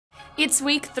It's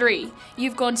week 3.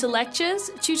 You've gone to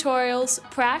lectures, tutorials,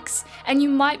 pracs, and you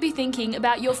might be thinking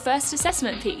about your first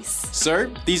assessment piece.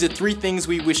 So, these are 3 things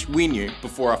we wish we knew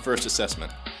before our first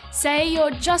assessment. Say you're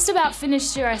just about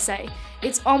finished your essay.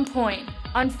 It's on point.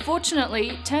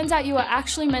 Unfortunately, turns out you were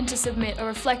actually meant to submit a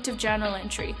reflective journal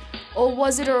entry. Or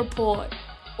was it a report?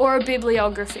 Or a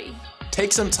bibliography?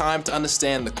 Take some time to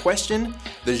understand the question,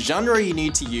 the genre you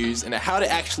need to use, and how to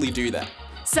actually do that.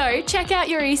 So check out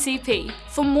your ECP.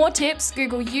 For more tips,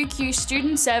 Google UQ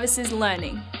Student Services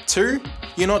Learning. 2,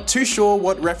 you're not too sure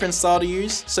what reference style to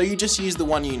use, so you just use the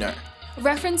one you know.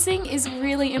 Referencing is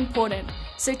really important,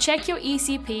 so check your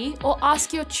ECP or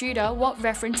ask your tutor what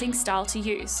referencing style to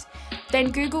use.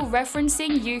 Then Google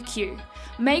referencing UQ.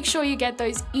 Make sure you get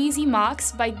those easy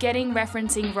marks by getting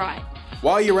referencing right.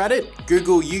 While you're at it,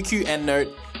 Google UQ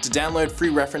EndNote to download free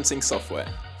referencing software.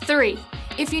 3.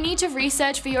 If you need to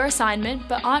research for your assignment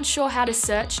but aren't sure how to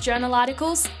search journal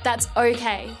articles, that's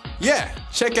okay. Yeah,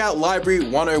 check out Library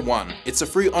 101. It's a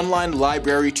free online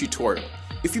library tutorial.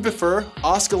 If you prefer,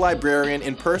 ask a librarian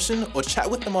in person or chat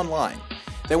with them online.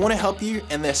 They want to help you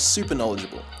and they're super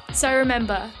knowledgeable. So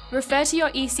remember, refer to your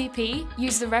ECP,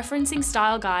 use the referencing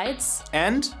style guides,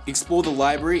 And explore the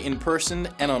library in person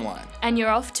and online. and you're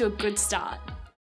off to a good start.